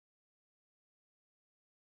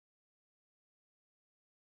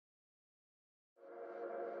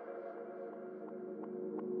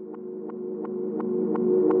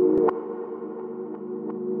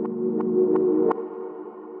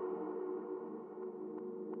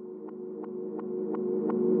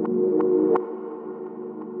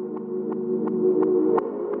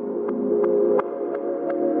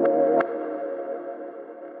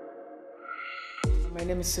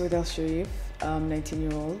name is Souhoud Al Sharif. I'm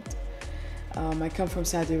 19-year-old. I come from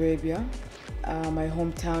Saudi Arabia. My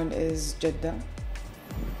hometown is Jeddah.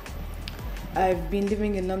 I've been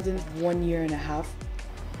living in London 1 year and a half.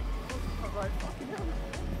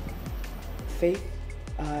 Faith,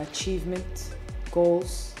 achievement,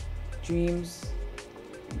 goals, dreams,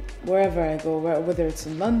 wherever I go, whether it's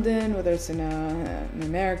in London, whether it's in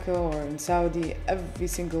America or in Saudi, every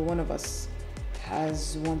single one of us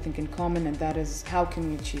has one thing in common, and that is how can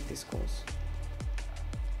we achieve these goals.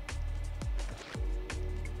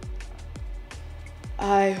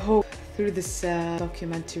 I hope through this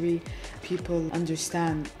documentary people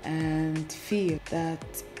understand and feel that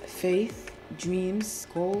faith, dreams,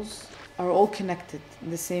 goals are all connected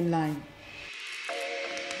in the same line.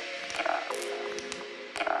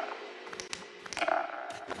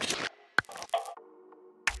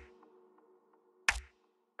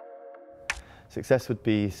 Success would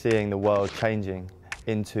be seeing the world changing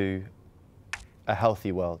into a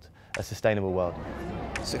healthy world, a sustainable world.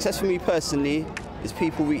 Success for me personally is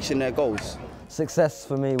people reaching their goals. Success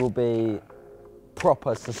for me will be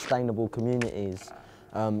proper sustainable communities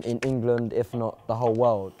in England, if not the whole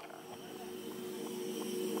world.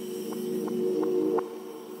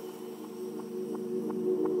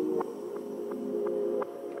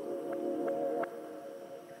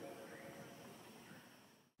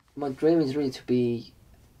 My dream is really to be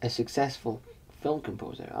a successful film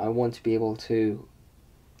composer. I want to be able to,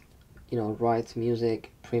 write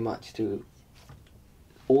music pretty much to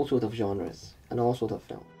all sorts of genres and all sorts of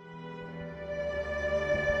film.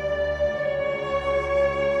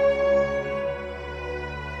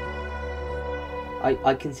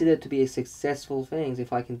 I consider it to be a successful thing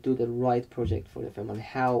if I can do the right project for the film and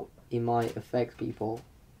how it might affect people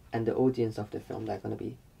and the audience of the film that are going to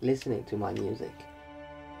be listening to my music.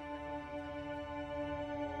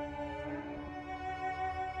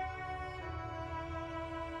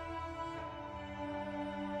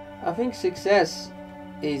 I think success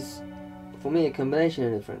is, for me, a combination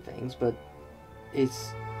of different things, but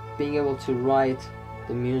it's being able to write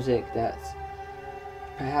the music that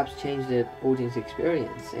perhaps change the audience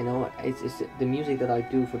experience. It's the music that I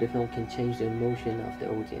do for the film can change the emotion of the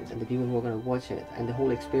audience and the people who are going to watch it, and the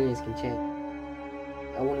whole experience can change.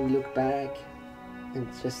 I want to look back and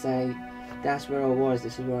just say, that's where I was,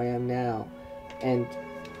 this is where I am now, and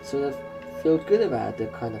sort of feel good about the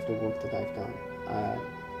kind of the work that I've done.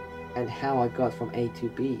 And how I got from A to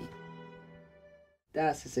B.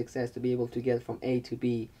 That's a success, to be able to get from A to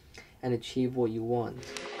B and achieve what you want.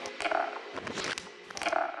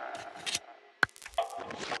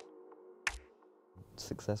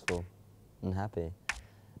 Successful and happy,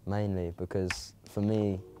 mainly because for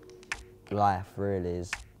me, life really is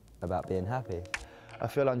about being happy. I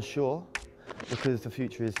feel unsure because the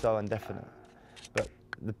future is so indefinite, but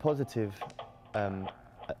the positive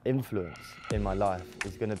influence in my life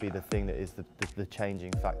is going to be the thing that is the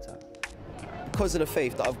changing factor. Because of the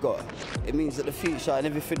faith that I've got, it means that the future and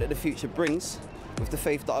everything that the future brings, with the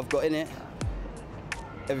faith that I've got in it,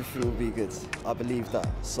 everything will be good. I believe that.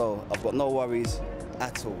 So I've got no worries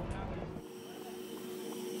at all.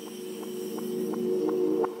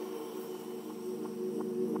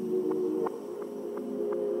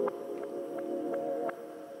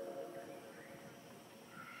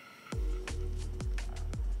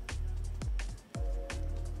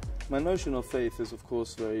 My notion of faith is, of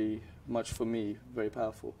course, very much for me, very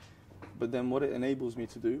powerful. But then what it enables me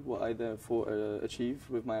to do, what I therefore achieve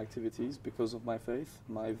with my activities because of my faith,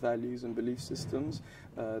 my values and belief systems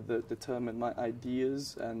that determine my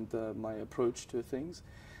ideas and my approach to things,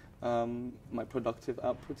 my productive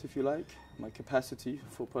output, if you like, my capacity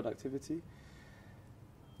for productivity.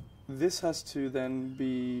 This has to then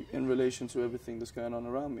be in relation to everything that's going on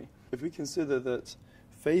around me. If we consider that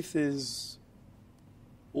faith is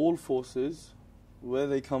all forces, where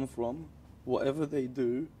they come from, whatever they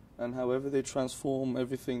do, and however they transform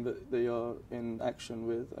everything that they are in action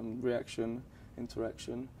with, and reaction,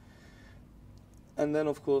 interaction, and then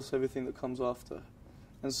of course everything that comes after.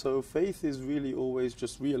 And so faith is really always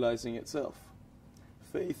just realizing itself.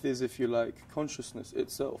 Faith is, if you like, consciousness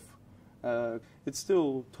itself. It's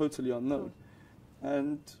still totally unknown.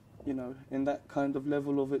 And, in that kind of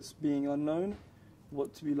level of its being unknown,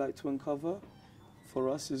 what do we like to uncover? For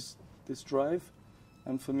us is this drive,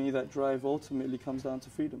 and for me that drive ultimately comes down to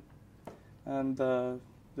freedom, and the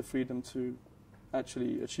freedom to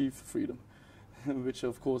actually achieve freedom, which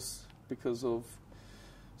of course, because of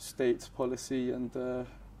state policy and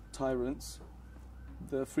tyrants,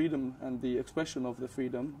 the freedom and the expression of the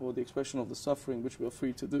freedom, or the expression of the suffering which we are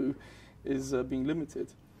free to do, is being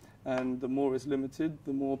limited. And the more it's limited,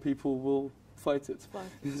 the more people will fight it.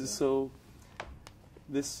 So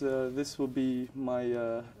this will be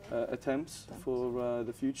my attempts for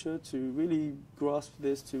the future to really grasp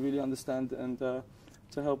this, to really understand, and to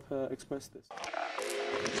help express this.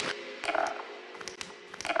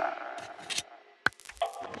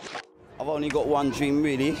 I've only got one dream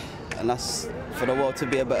really, and that's for the world to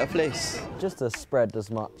be a better place. Just to spread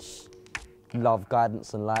as much love,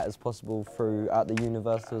 guidance and light as possible throughout the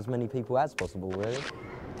universe to as many people as possible, really.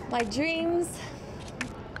 My dreams,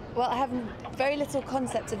 well, I have very little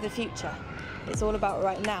concept of the future. It's all about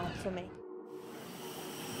right now for me.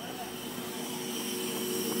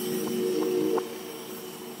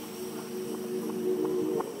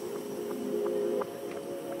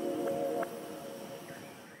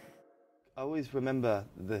 I always remember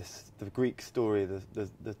the Greek story,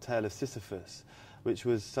 the tale of Sisyphus, which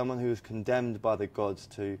was someone who was condemned by the gods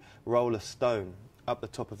to roll a stone up the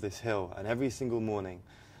top of this hill, and every single morning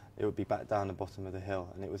it would be back down the bottom of the hill,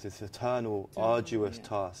 and it was this eternal, arduous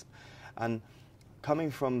task. And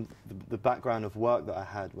coming from the background of work that I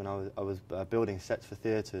had when I was building sets for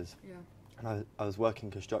theatres, and I was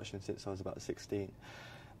working construction since I was about 16,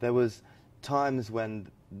 there was times when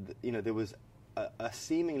there was a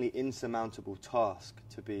seemingly insurmountable task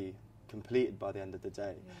to be completed by the end of the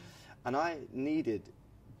day. And I needed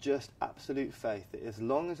just absolute faith that as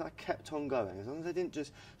long as I kept on going, as long as I didn't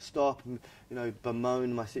just stop and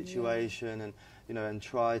bemoan my situation and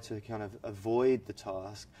try to kind of avoid the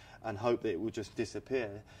task and hope that it would just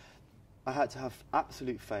disappear, I had to have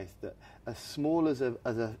absolute faith that as small as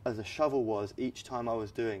a shovel was each time I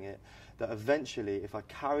was doing it, that eventually if I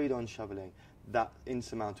carried on shoveling, that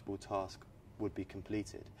insurmountable task would be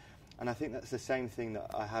completed. And I think that's the same thing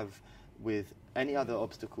that I have with any other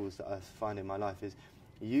obstacles that I find in my life, is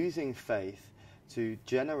using faith to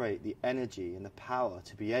generate the energy and the power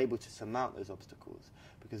to be able to surmount those obstacles.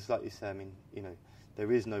 Because like you say, I mean,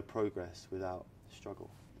 there is no progress without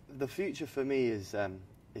struggle. The future for me is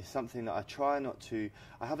something that I try not to,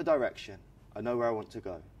 I have a direction, I know where I want to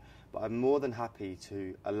go, but I'm more than happy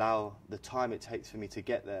to allow the time it takes for me to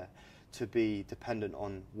get there to be dependent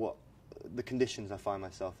on what the conditions I find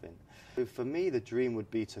myself in. So for me, the dream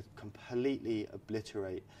would be to completely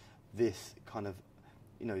obliterate this kind of,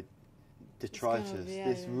 detritus,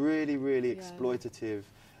 this really, really exploitative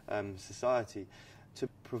society, to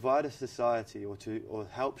provide a society or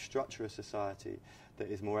help structure a society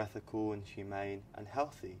that is more ethical and humane and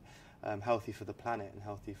healthy, healthy for the planet and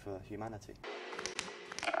healthy for humanity.